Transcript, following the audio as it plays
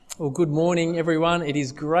Well, good morning, everyone. It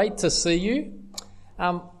is great to see you.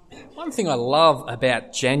 One thing I love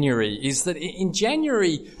about January is that in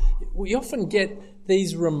January we often get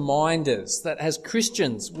these reminders that as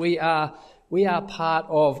Christians we are part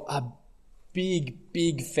of a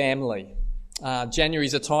big family. January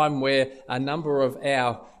is a time where a number of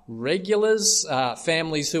our regulars,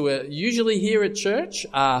 families who are usually here at church,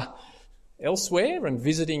 are elsewhere and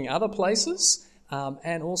visiting other places.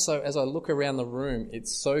 And also, as I look around the room,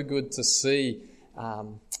 it's so good to see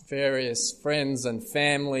various friends and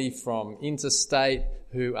family from interstate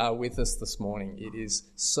who are with us this morning. It is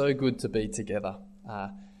so good to be together.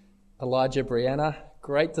 Elijah, Brianna,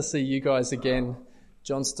 great to see you guys again.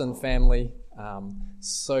 Johnston family,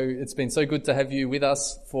 so it's been so good to have you with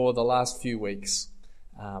us for the last few weeks.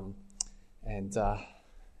 And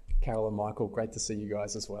Carol and Michael, great to see you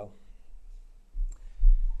guys as well.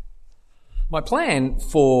 My plan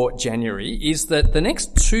for January is that the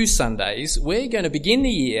next 2 Sundays we're going to begin the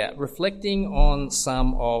year reflecting on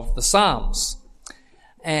some of the Psalms.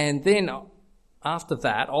 And then after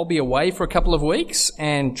that I'll be away for a couple of weeks,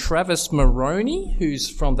 and Travis Moroney, who's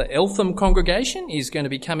from the Eltham congregation, is going to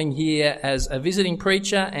be coming here as a visiting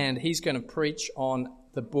preacher, and he's going to preach on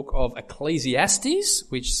the book of Ecclesiastes,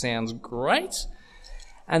 which sounds great.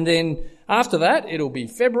 And then after that, it'll be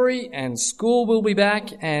February and school will be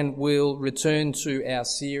back, and we'll return to our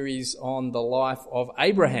series on the life of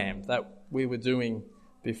Abraham that we were doing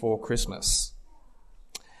before Christmas.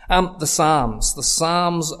 The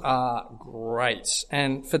Psalms are great.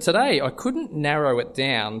 And for today, I couldn't narrow it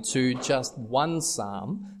down to just one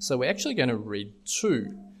Psalm, so we're actually going to read 2.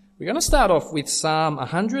 We're going to start off with Psalm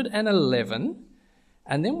 111,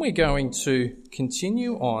 and then we're going to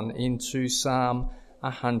continue on into Psalm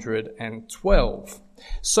 112.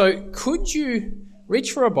 So could you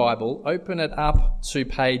reach for a Bible, open it up to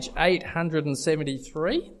page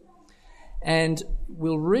 873, and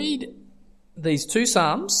we'll read these 2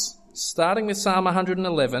 Psalms, starting with Psalm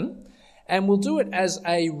 111, and we'll do it as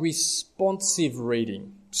a responsive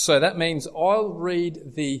reading. So that means I'll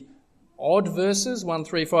read the odd verses, 1,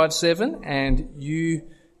 3, 5, 7, and you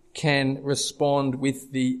can respond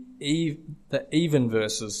with the even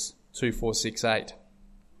verses, 2, 4, 6, 8.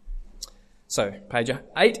 So, page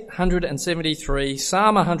 873,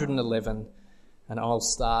 Psalm 111, and I'll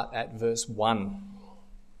start at verse 1.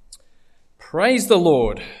 Praise the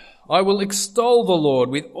Lord. I will extol the Lord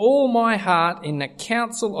with all my heart in the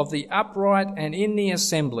council of the upright and in the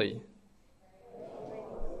assembly.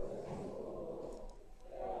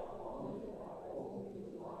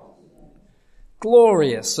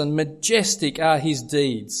 Glorious and majestic are his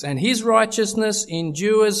deeds, and his righteousness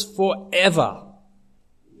endures forever.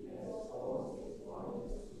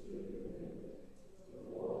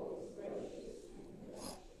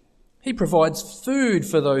 He provides food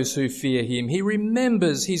for those who fear him. He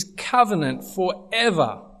remembers his covenant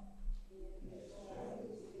forever.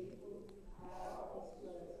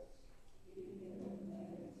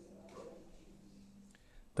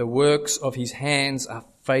 The works of his hands are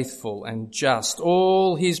faithful and just.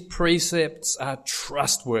 All his precepts are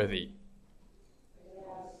trustworthy.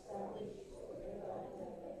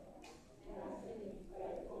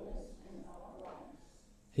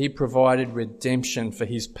 He provided redemption for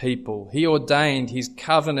his people. He ordained his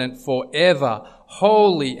covenant forever.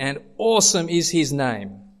 Holy and awesome is his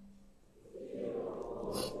name.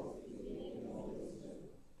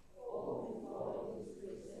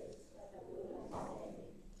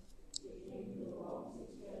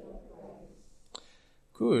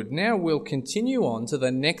 Good. Now we'll continue on to the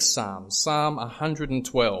next Psalm, Psalm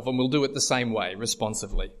 112, and we'll do it the same way,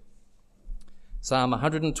 responsively. Psalm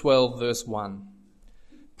 112, verse 1.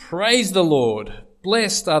 Praise the Lord.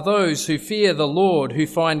 Blessed are those who fear the Lord, who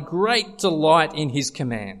find great delight in his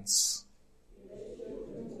commands.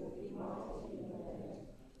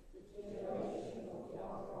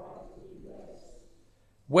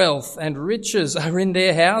 Wealth and riches are in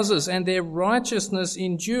their houses, and their righteousness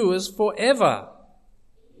endures forever.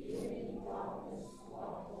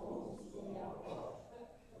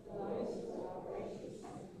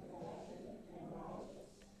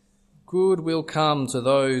 Good will come to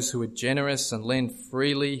those who are generous and lend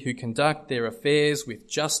freely, who conduct their affairs with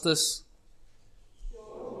justice.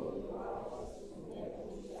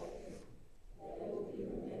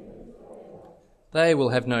 They will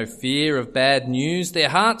have no fear of bad news. Their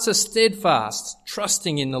hearts are steadfast,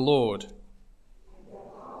 trusting in the Lord.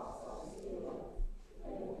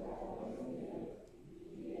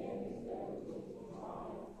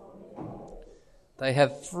 They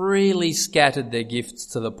have freely scattered their gifts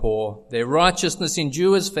to the poor. Their righteousness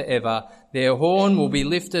endures forever. Their horn will be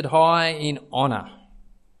lifted high in honour.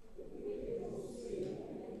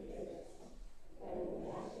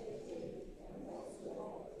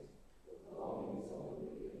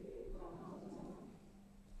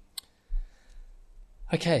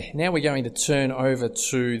 Okay, now we're going to turn over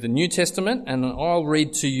to the New Testament, and I'll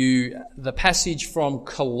read to you the passage from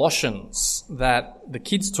Colossians that the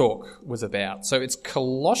kids' talk was about. So it's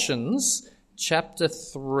Colossians chapter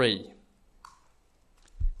 3.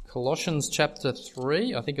 Colossians chapter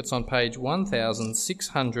 3, I think it's on page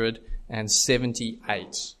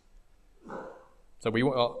 1678. So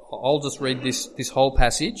I'll just read this whole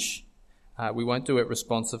passage. We won't do it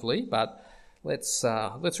responsively, but let's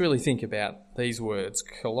really think about these words.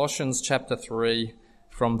 Colossians chapter 3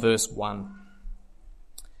 from verse 1.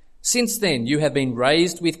 Since then you have been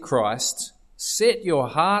raised with Christ. Set your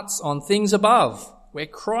hearts on things above, where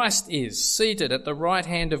Christ is, seated at the right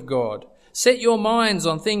hand of God. Set your minds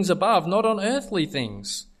on things above, not on earthly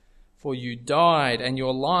things. For you died, and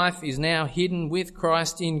your life is now hidden with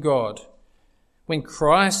Christ in God. When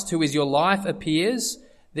Christ, who is your life, appears,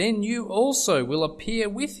 then you also will appear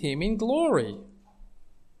with him in glory.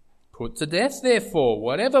 Put to death, therefore,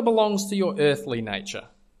 whatever belongs to your earthly nature: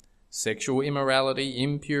 sexual immorality,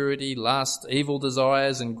 impurity, lust, evil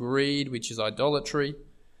desires, and greed, which is idolatry.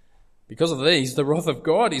 Because of these, the wrath of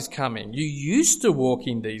God is coming. You used to walk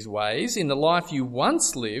in these ways in the life you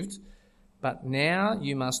once lived, but now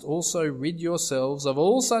you must also rid yourselves of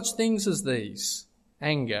all such things as these: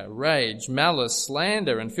 anger, rage, malice,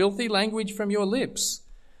 slander, and filthy language from your lips.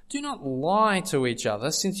 Do not lie to each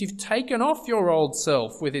other, since you've taken off your old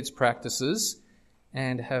self with its practices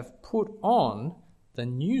and have put on the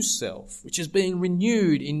new self, which is being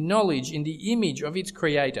renewed in knowledge in the image of its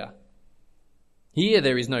Creator. Here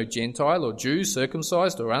there is no Gentile or Jew,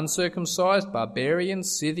 circumcised or uncircumcised, barbarian,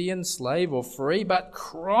 Scythian, slave or free, but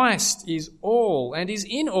Christ is all and is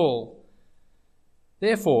in all.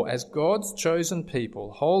 Therefore, as God's chosen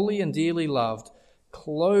people, holy and dearly loved,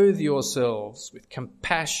 clothe yourselves with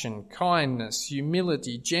compassion, kindness,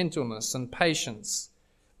 humility, gentleness, and patience.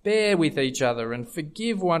 Bear with each other and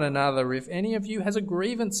forgive one another if any of you has a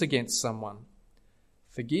grievance against someone.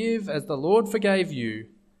 Forgive as the Lord forgave you.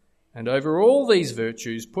 And over all these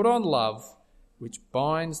virtues put on love, which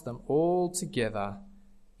binds them all together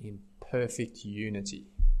in perfect unity.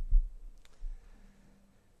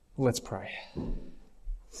 Let's pray.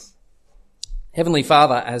 Heavenly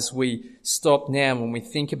Father, as we stop now and we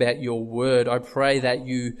think about your word, I pray that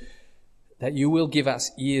you will give us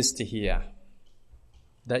ears to hear,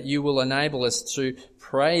 that you will enable us to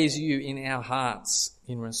praise you in our hearts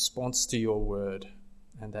in response to your word,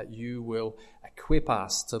 and that you will equip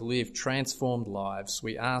us to live transformed lives.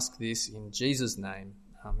 We ask this in Jesus' name.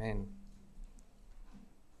 Amen.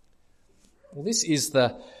 Well, this is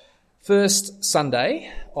the first Sunday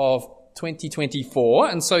of 2024,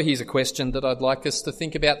 and so here's a question that I'd like us to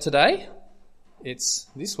think about today. It's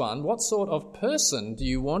this one: what sort of person do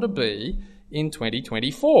you want to be in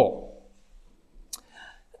 2024?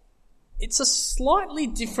 It's a slightly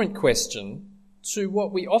different question to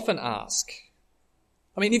what we often ask.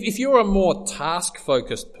 I mean, if you're a more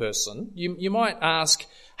task-focused person, you might ask,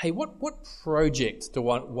 hey, what project do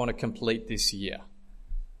I want to complete this year?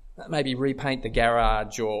 Maybe repaint the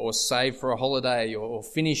garage, or save for a holiday, or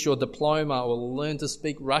finish your diploma, or learn to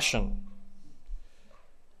speak Russian.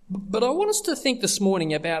 But I want us to think this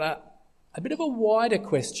morning about a bit of a wider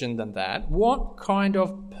question than that. What kind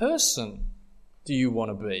of person do you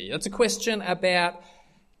want to be? It's a question about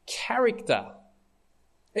character.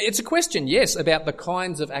 It's a question, yes, about the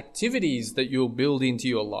kinds of activities that you'll build into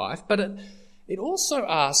your life, but it also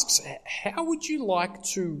asks, how would you like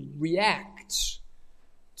to react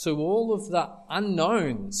to all of the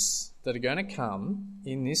unknowns that are going to come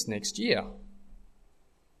in this next year?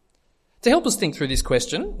 To help us think through this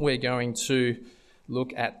question, we're going to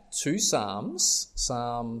look at two Psalms,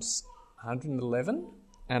 Psalms 111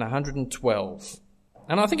 and 112.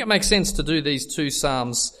 And I think it makes sense to do these two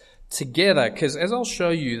Psalms together, because as I'll show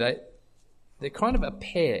you, they're kind of a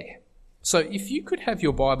pair. So if you could have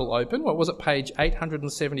your Bible open, what was it, page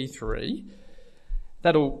 873,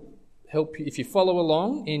 that'll help you, if you follow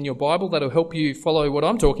along in your Bible, that'll help you follow what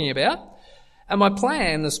I'm talking about. And my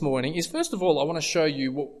plan this morning is, first of all, I want to show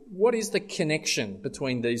you what is the connection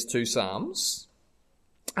between these two Psalms.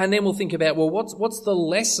 And then we'll think about, well, what's the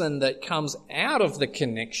lesson that comes out of the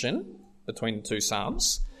connection between the two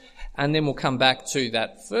Psalms? And then we'll come back to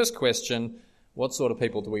that first question: what sort of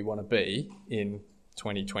people do we want to be in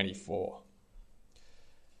 2024?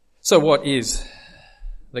 So what is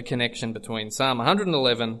the connection between Psalm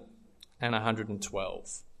 111 and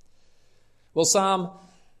 112? Well, Psalm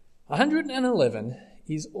 111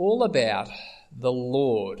 is all about the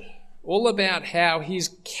Lord, all about how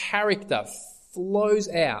his character flows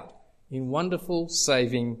out in wonderful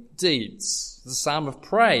saving deeds. It's a psalm of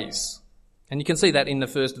praise. And you can see that in the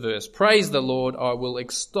first verse. Praise the Lord, I will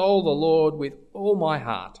extol the Lord with all my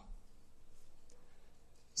heart.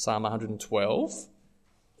 Psalm 112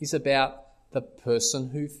 is about the person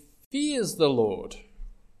who fears the Lord.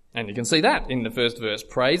 And you can see that in the first verse.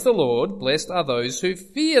 Praise the Lord, blessed are those who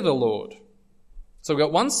fear the Lord. So we've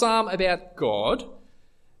got one psalm about God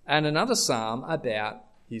and another psalm about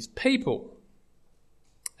his people.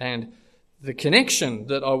 And the connection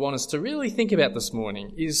that I want us to really think about this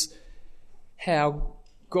morning is how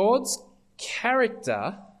God's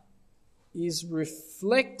character is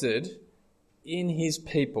reflected in his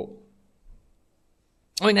people.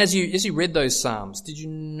 I mean, as you read those psalms, did you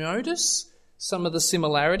notice some of the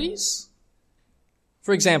similarities?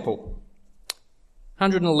 For example,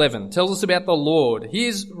 111 tells us about the Lord.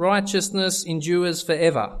 His righteousness endures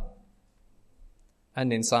forever.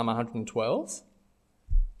 And then Psalm 112,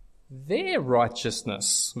 their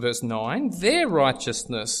righteousness, verse 9, their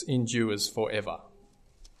righteousness endures forever.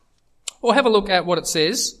 Or have a look at what it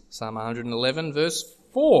says, Psalm 111, verse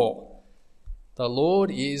 4. The Lord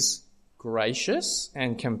is gracious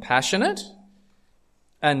and compassionate.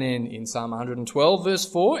 And then in Psalm 112, verse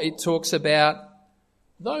 4, it talks about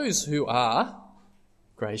those who are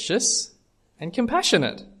gracious and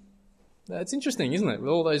compassionate. That's interesting, isn't it? With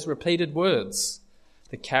all those repeated words.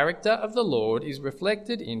 The character of the Lord is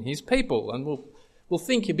reflected in his people. And we'll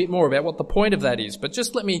think a bit more about what the point of that is. But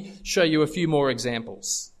just let me show you a few more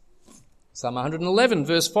examples. Psalm 111,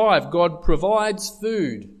 verse 5, God provides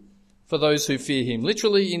food for those who fear him.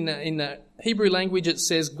 Literally in the Hebrew language it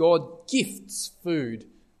says God gifts food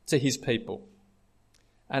to his people.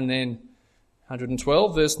 And then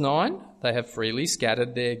 112, verse 9, they have freely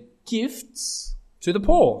scattered their gifts to the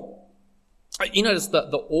poor. You notice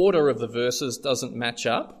that the order of the verses doesn't match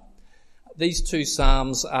up. These two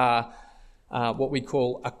psalms are what we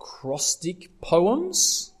call acrostic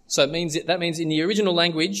poems. So that means in the original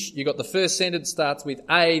language, you got the first sentence starts with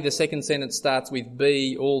A, the second sentence starts with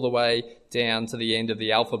B, all the way down to the end of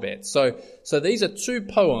the alphabet. So these are two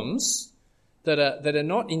poems that are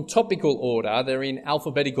not in topical order, they're in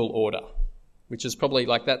alphabetical order, which is probably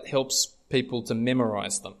like that helps people to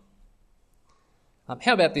memorize them.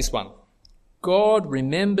 How about this one? God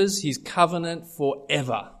remembers his covenant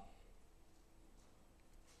forever.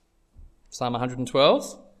 Psalm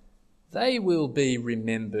 112, they will be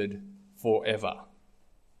remembered forever.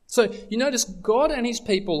 So you notice God and his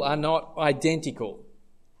people are not identical.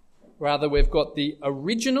 Rather, we've got the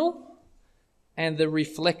original and the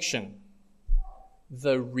reflection.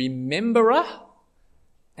 The rememberer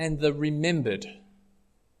and the remembered.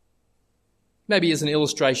 Maybe as an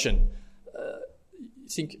illustration,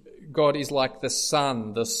 think God is like the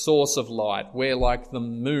sun, the source of light. We're like the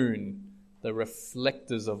moon, the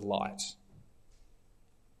reflectors of light.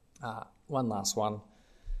 One last one.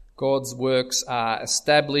 God's works are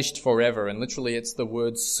established forever, and literally it's the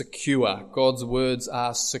word secure. God's words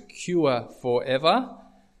are secure forever,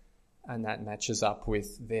 and that matches up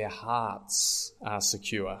with their hearts are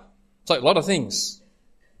secure. So a lot of things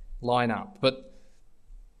line up, but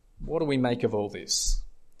what do we make of all this?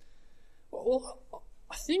 Well,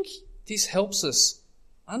 I think this helps us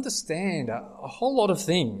understand a whole lot of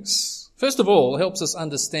things. First of all, it helps us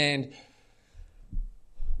understand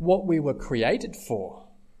what we were created for.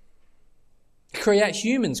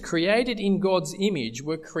 Humans created in God's image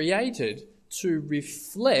were created to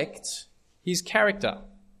reflect his character.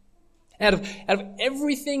 Out of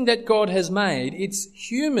everything that God has made, it's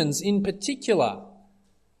humans in particular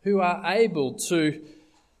who are able to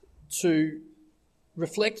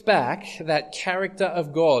reflect back that character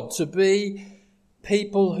of God, to be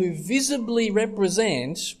people who visibly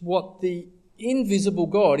represent what the invisible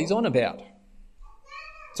God is on about.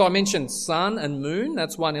 So I mentioned sun and moon,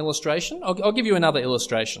 that's one illustration. I'll give you another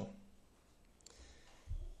illustration.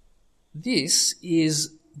 This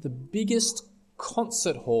is the biggest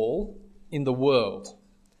concert hall in the world,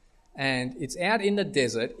 and it's out in the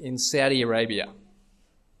desert in Saudi Arabia.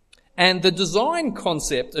 And the design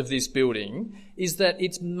concept of this building is that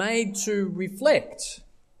it's made to reflect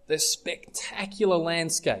the spectacular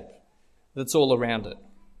landscape that's all around it.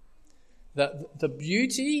 The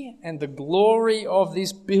beauty and the glory of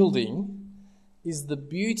this building is the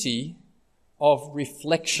beauty of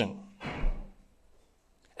reflection.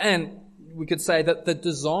 And we could say that the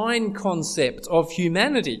design concept of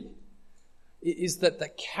humanity is that the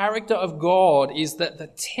character of God is that the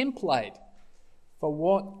template for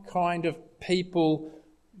what kind of people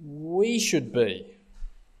we should be.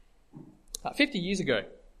 50 years ago, a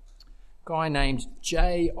guy named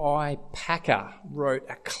J.I. Packer wrote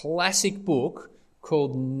a classic book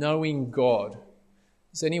called Knowing God.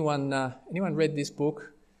 Has anyone read this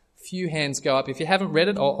book? Few hands go up. If you haven't read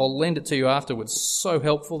it, I'll lend it to you afterwards. So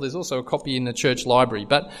helpful. There's also a copy in the church library.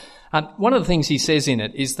 But one of the things he says in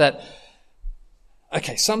it is that,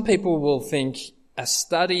 okay, some people will think a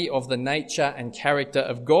study of the nature and character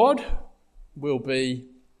of God will be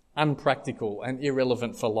unpractical and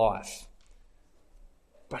irrelevant for life.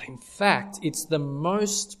 But in fact, it's the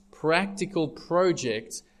most practical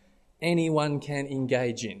project anyone can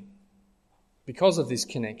engage in because of this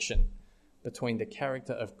connection between the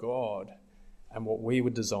character of God and what we were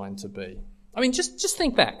designed to be. I mean, just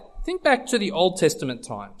think back. Think back to the Old Testament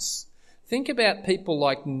times. Think about people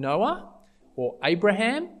like Noah or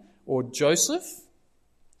Abraham or Joseph.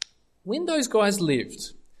 When those guys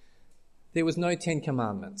lived, there was no 10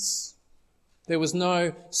 Commandments. There was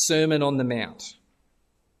no Sermon on the Mount.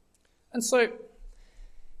 And so,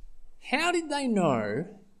 how did they know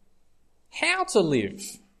how to live?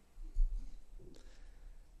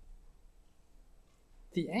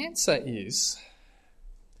 The answer is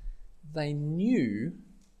they knew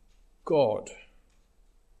God.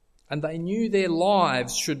 And they knew their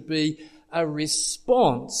lives should be a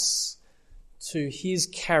response to his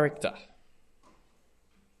character.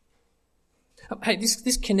 Hey,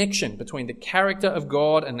 this connection between the character of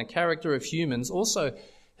God and the character of humans also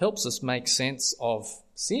helps us make sense of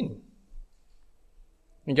sin.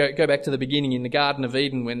 And go back to the beginning in the Garden of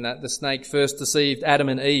Eden when the snake first deceived Adam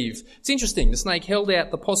and Eve. It's interesting, the snake held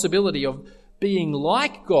out the possibility of being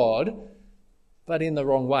like God, but in the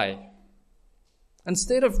wrong way.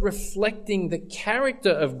 Instead of reflecting the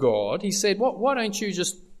character of God, he said, why don't you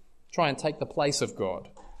just try and take the place of God?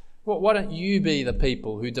 Why don't you be the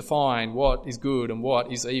people who define what is good and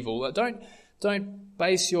what is evil? Don't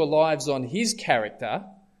base your lives on his character.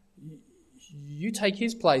 You take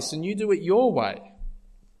his place and you do it your way.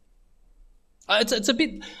 It's a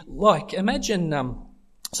bit like, imagine,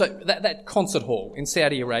 so that concert hall in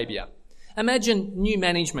Saudi Arabia. Imagine new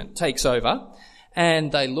management takes over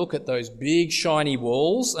and they look at those big shiny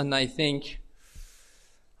walls and they think,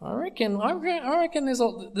 I reckon there's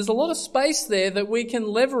a lot of space there that we can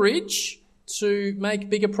leverage to make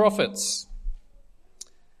bigger profits.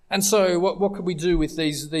 And so what could we do with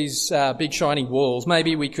these big shiny walls?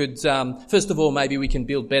 Maybe we could, first of all, maybe we can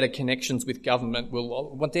build better connections with government.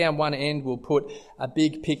 Down one end, we'll put a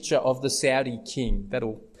big picture of the Saudi king.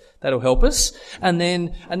 That'll help us. And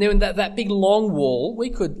then that big long wall, we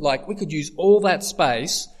could use all that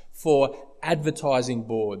space for advertising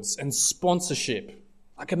boards and sponsorship.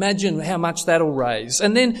 Like imagine how much that'll raise.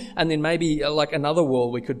 And then maybe like another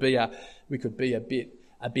wall, we could be a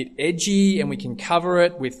bit edgy, and we can cover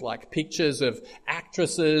it with like pictures of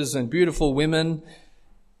actresses and beautiful women.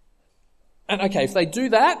 And okay, if they do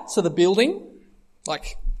that to the building,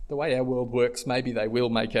 like the way our world works, maybe they will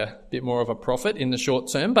make a bit more of a profit in the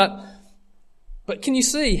short term. But can you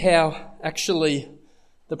see how actually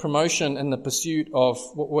the promotion and the pursuit of,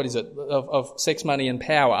 of sex, money and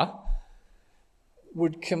power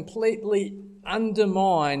would completely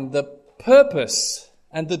undermine the purpose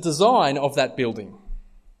and the design of that building?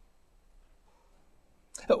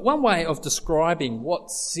 One way of describing what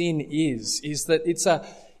sin is that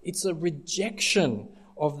it's a rejection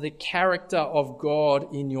of the character of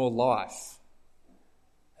God in your life.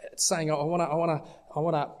 It's saying, I want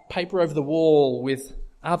to paper over the wall with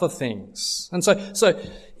other things. And so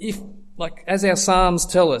if, like as our Psalms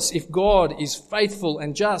tell us, if God is faithful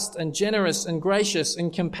and just and generous and gracious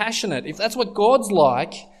and compassionate, if that's what God's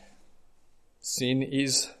like, sin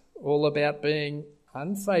is all about being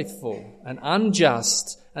unfaithful and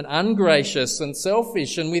unjust and ungracious and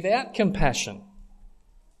selfish and without compassion.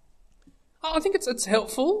 I think it's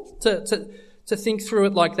helpful to think through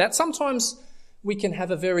it like that. Sometimes we can have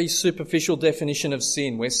a very superficial definition of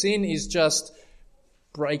sin, where sin is just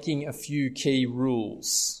breaking a few key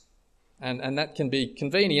rules. And that can be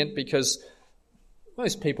convenient because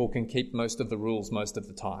most people can keep most of the rules most of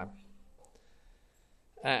the time.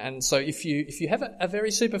 And so if you have a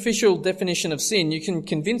very superficial definition of sin, you can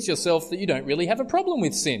convince yourself that you don't really have a problem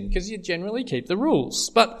with sin because you generally keep the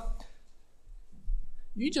rules. But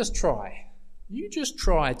you just try. You just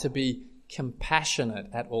try to be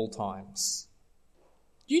compassionate at all times.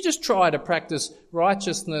 You just try to practice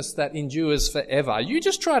righteousness that endures forever. You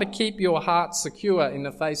just try to keep your heart secure in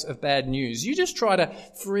the face of bad news. You just try to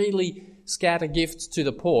freely scatter gifts to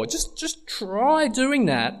the poor. Just try doing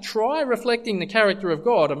that. Try reflecting the character of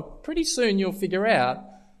God, and pretty soon you'll figure out,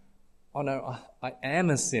 oh no, I am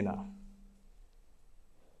a sinner.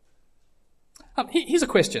 Here's a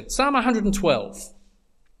question. Psalm 112.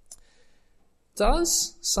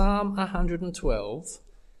 Does Psalm 112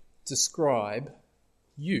 describe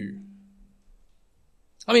you?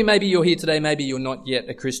 I mean, maybe you're here today, maybe you're not yet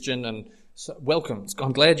a Christian, and so welcome.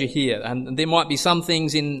 I'm glad you're here. And there might be some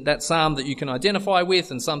things in that psalm that you can identify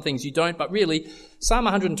with and some things you don't, but really, Psalm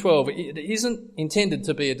 112, it isn't intended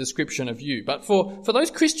to be a description of you. But for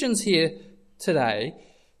those Christians here today,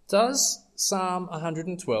 does Psalm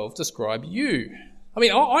 112 describe you? I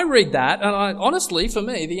mean, I read that, and honestly, for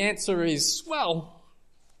me, the answer is, well,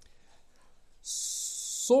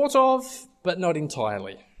 sort of, but not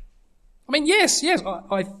entirely. I mean, yes,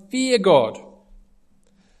 I fear God.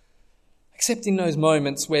 Except in those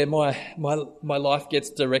moments where my life gets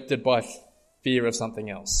directed by fear of something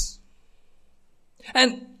else.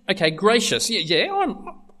 And, okay, gracious. Yeah,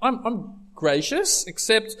 I'm gracious,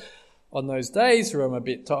 except on those days where I'm a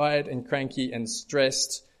bit tired and cranky and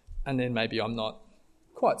stressed, and then maybe I'm not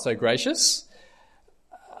quite so gracious.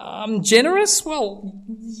 Generous? Well,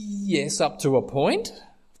 yes, up to a point.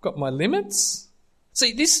 I've got my limits.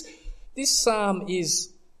 See, this psalm is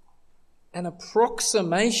an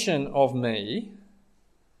approximation of me,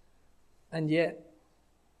 and yet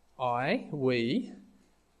we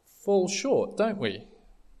fall short, don't we?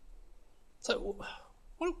 So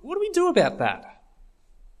what do we do about that?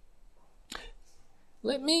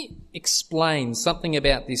 Let me explain something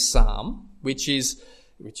about this psalm, which is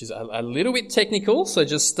a little bit technical, so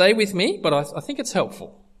just stay with me, but I think it's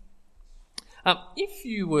helpful. If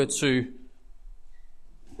you were to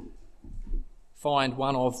find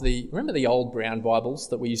one of remember the old brown Bibles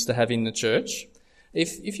that we used to have in the church?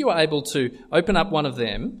 If you were able to open up one of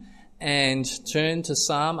them and turn to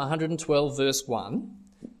Psalm 112 verse 1,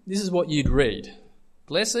 this is what you'd read.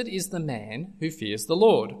 Blessed is the man who fears the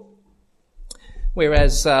Lord.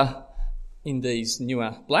 Whereas in these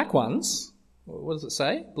newer black ones, what does it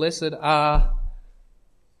say? Blessed are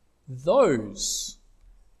those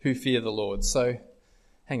who fear the Lord. So,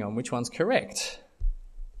 hang on, which one's correct?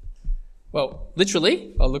 Well,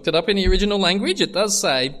 literally, I looked it up in the original language. It does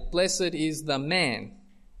say, blessed is the man.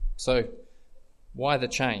 So, why the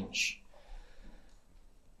change?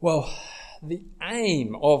 Well, the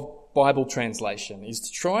aim of Bible translation is to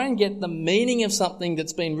try and get the meaning of something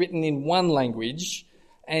that's been written in one language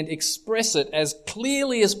and express it as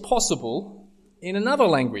clearly as possible in another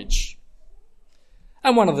language.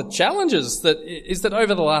 And one of the challenges is that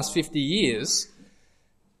over the last 50 years,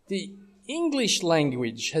 the English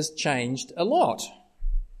language has changed a lot.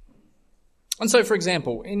 And so, for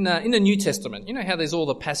example, in the New Testament, you know how there's all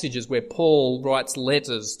the passages where Paul writes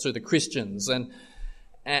letters to the Christians, and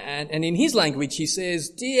in his language he says,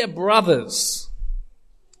 "Dear brothers."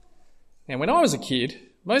 Now, when I was a kid,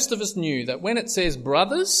 most of us knew that when it says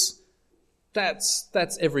brothers, that's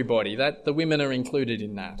everybody, that the women are included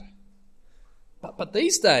in that. But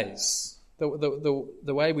these days,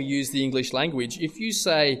 the way we use the English language, if you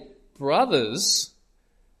say brothers,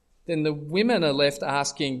 then the women are left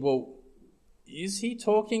asking, well, is he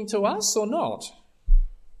talking to us or not?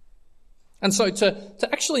 And so to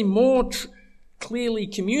actually more clearly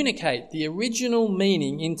communicate the original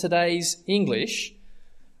meaning in today's English,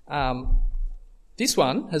 this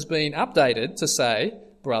one has been updated to say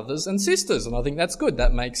brothers and sisters, and I think that's good.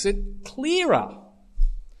 That makes it clearer.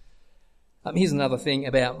 Here's another thing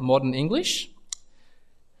about modern English.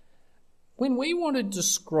 When we want to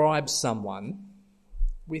describe someone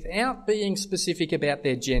without being specific about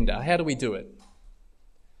their gender, how do we do it?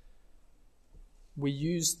 We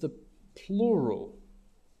use the plural,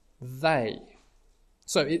 they.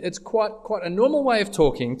 So it's quite a normal way of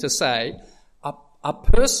talking to say a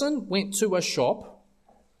person went to a shop,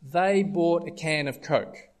 they bought a can of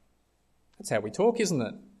Coke. That's how we talk, isn't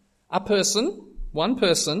it? One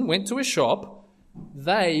person went to a shop,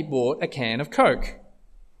 they bought a can of Coke.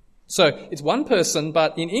 So it's one person,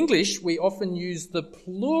 but in English we often use the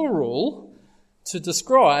plural to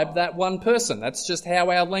describe that one person. That's just how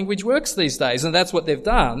our language works these days, and that's what they've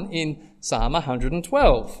done in Psalm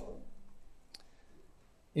 112.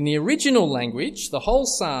 In the original language, the whole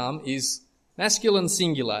psalm is masculine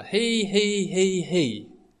singular, he.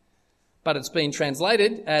 But it's been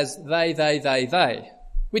translated as they,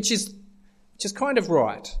 which is kind of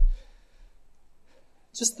right.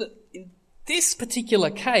 Just that in this particular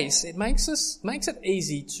case, it makes it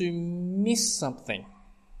easy to miss something.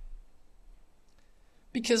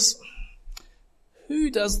 Because who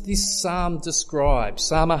does this psalm describe?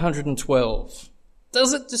 Psalm 112.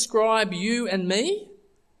 Does it describe you and me?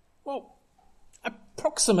 Well,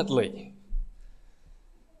 approximately.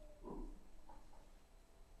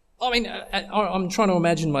 I mean, I'm trying to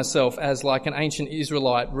imagine myself as like an ancient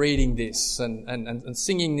Israelite reading this and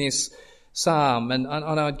singing this psalm, and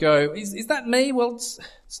I'd go, is that me? Well,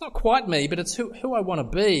 it's not quite me, but it's who I want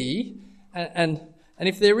to be, and And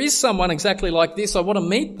if there is someone exactly like this, I want to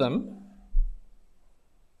meet them.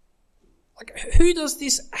 Like, who does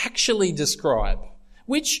this actually describe?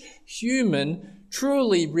 Which human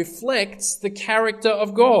truly reflects the character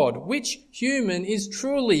of God? Which human is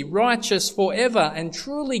truly righteous forever and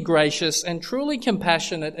truly gracious and truly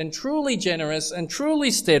compassionate and truly generous and truly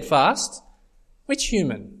steadfast? Which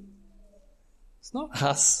human? It's not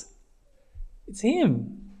us. It's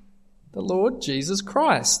him, the Lord Jesus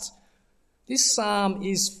Christ. This psalm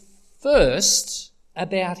is first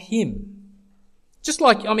about him. Just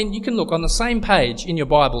like, you can look on the same page in your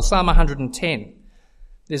Bible, Psalm 110.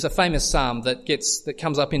 There's a famous psalm that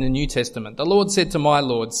comes up in the New Testament. The Lord said to my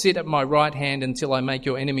Lord, sit at my right hand until I make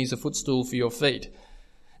your enemies a footstool for your feet.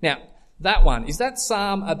 Now, that one, is that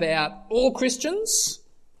psalm about all Christians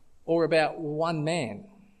or about one man?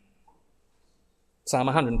 Psalm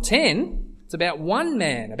 110, it's about one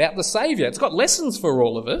man, about the Saviour. It's got lessons for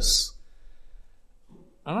all of us.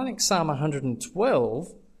 And I think Psalm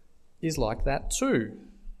 112 is like that too.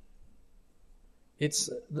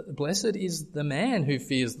 It's blessed is the man who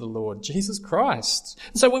fears the Lord, Jesus Christ.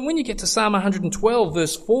 And so when you get to Psalm 112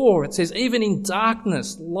 verse 4, it says, even in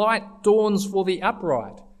darkness, light dawns for the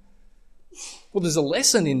upright. Well, there's a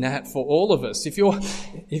lesson in that for all of us. If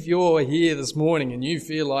you're here this morning and you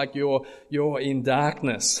feel like you're in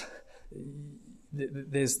darkness,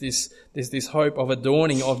 there's this hope of a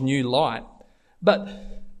dawning of new light. But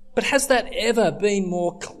has that ever been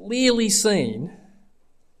more clearly seen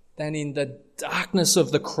than in the darkness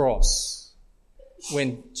of the cross,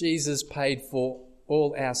 when Jesus paid for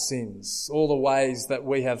all our sins, all the ways that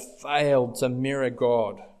we have failed to mirror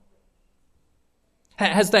God?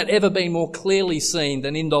 Has that ever been more clearly seen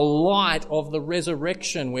than in the light of the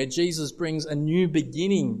resurrection, where Jesus brings a new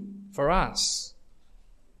beginning for us?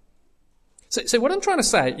 So what I'm trying to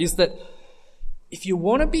say is that if you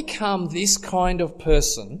want to become this kind of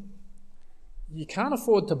person, you can't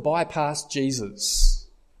afford to bypass Jesus.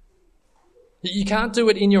 You can't do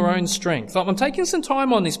it in your own strength. I'm taking some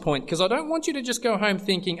time on this point because I don't want you to just go home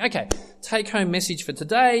thinking, okay, take-home message for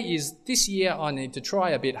today is this year I need to try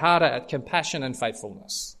a bit harder at compassion and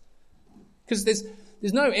faithfulness. Because there's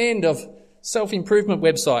no end of self-improvement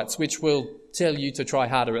websites which will tell you to try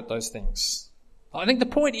harder at those things. I think the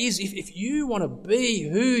point is, if you want to be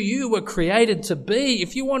who you were created to be,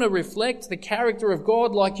 if you want to reflect the character of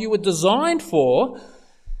God like you were designed for,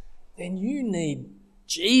 then you need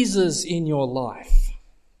Jesus in your life.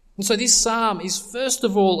 And so this psalm is first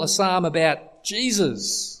of all a psalm about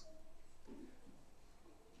Jesus.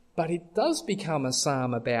 But it does become a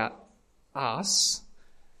psalm about us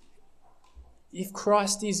if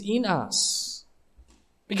Christ is in us.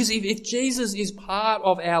 Because if Jesus is part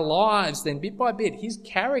of our lives, then bit by bit, his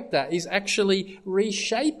character is actually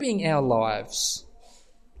reshaping our lives.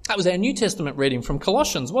 That was our New Testament reading from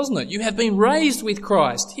Colossians, wasn't it? You have been raised with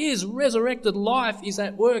Christ. His resurrected life is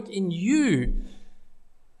at work in you.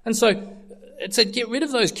 And so it said, get rid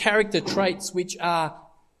of those character traits which are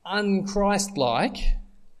un-Christ-like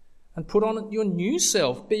and put on your new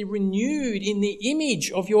self. Be renewed in the image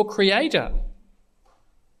of your Creator.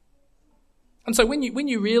 And so when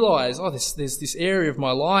you realise, there's this area of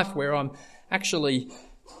my life where I'm actually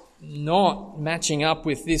not matching up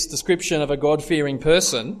with this description of a God-fearing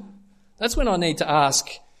person, that's when I need to ask,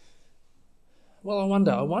 well, I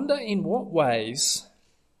wonder in what ways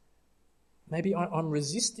maybe I'm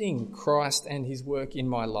resisting Christ and his work in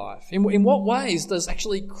my life. In what ways does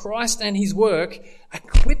actually Christ and his work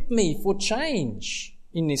equip me for change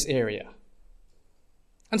in this area?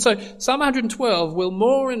 And so Psalm 112 will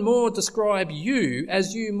more and more describe you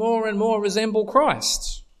as you more and more resemble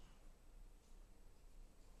Christ.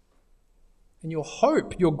 And your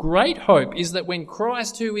hope, your great hope, is that when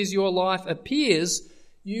Christ, who is your life, appears,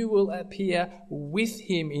 you will appear with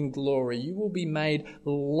him in glory. You will be made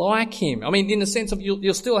like him. In the sense of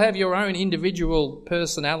you'll still have your own individual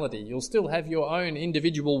personality. You'll still have your own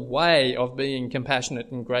individual way of being compassionate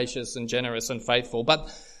and gracious and generous and faithful. But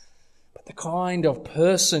the kind of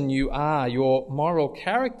person you are, your moral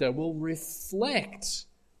character, will reflect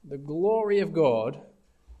the glory of God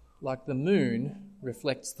like the moon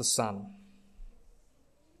reflects the sun.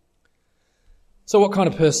 So what kind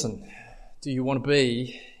of person do you want to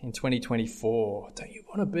be in 2024? Don't you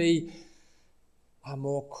want to be a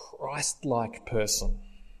more Christ-like person?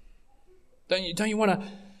 Don't you want to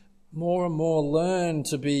more and more learn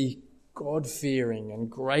to be God-fearing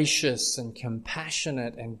and gracious and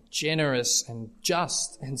compassionate and generous and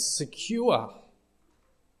just and secure?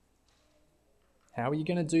 How are you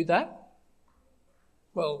going to do that?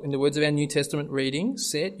 Well, in the words of our New Testament reading,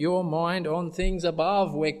 set your mind on things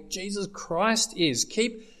above where Jesus Christ is.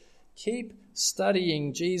 Keep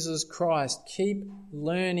studying Jesus Christ. Keep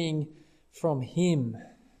learning from him.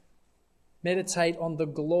 Meditate on the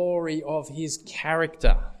glory of his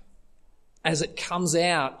character as it comes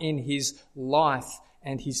out in his life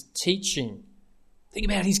and his teaching. Think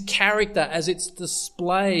about his character as it's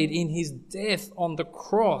displayed in his death on the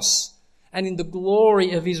cross and in the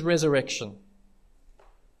glory of his resurrection.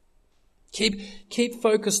 Keep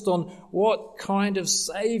focused on what kind of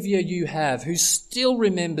Saviour you have who still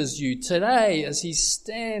remembers you today as he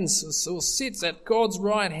stands or sits at God's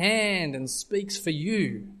right hand and speaks for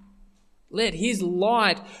you. Let his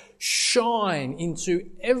light shine into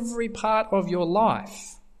every part of your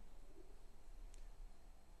life.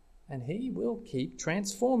 And he will keep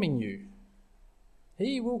transforming you.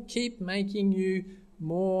 He will keep making you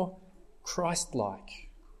more Christ-like.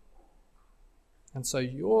 And so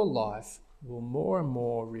your life will more and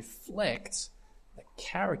more reflect the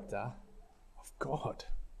character of God.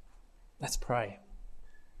 Let's pray.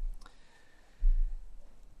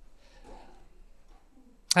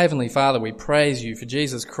 Heavenly Father, we praise you for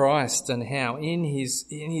Jesus Christ and how in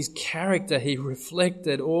his character he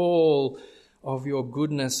reflected all of your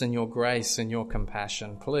goodness and your grace and your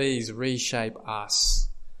compassion. Please reshape us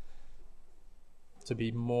to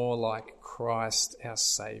be more like Christ, our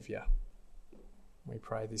Saviour. We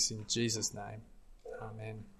pray this in Jesus' name. Amen.